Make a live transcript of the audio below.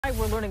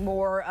Tonight, we're learning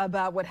more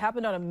about what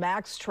happened on a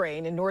MAX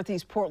train in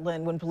Northeast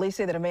Portland when police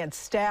say that a man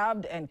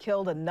stabbed and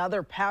killed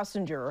another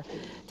passenger.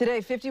 Today,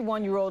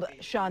 51-year-old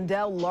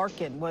Shondell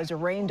Larkin was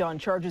arraigned on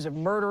charges of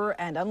murder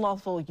and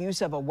unlawful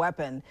use of a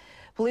weapon.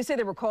 Police say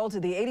they were called to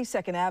the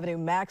 82nd Avenue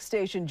MAX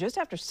station just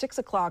after 6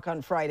 o'clock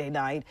on Friday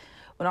night.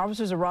 When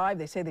officers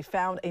arrived, they say they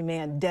found a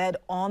man dead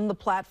on the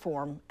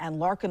platform and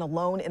Larkin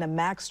alone in a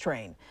MAX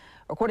train.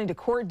 According to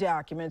court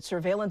documents,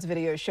 surveillance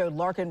video showed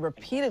Larkin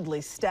repeatedly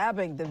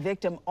stabbing the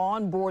victim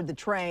on board the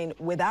train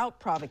without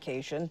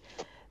provocation.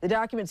 The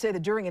documents say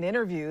that during an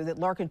interview that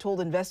Larkin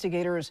told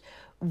investigators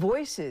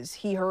voices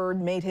he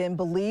heard made him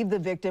believe the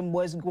victim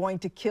was going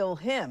to kill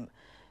him.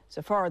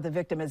 So far, the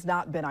victim has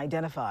not been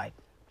identified.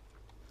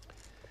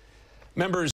 Members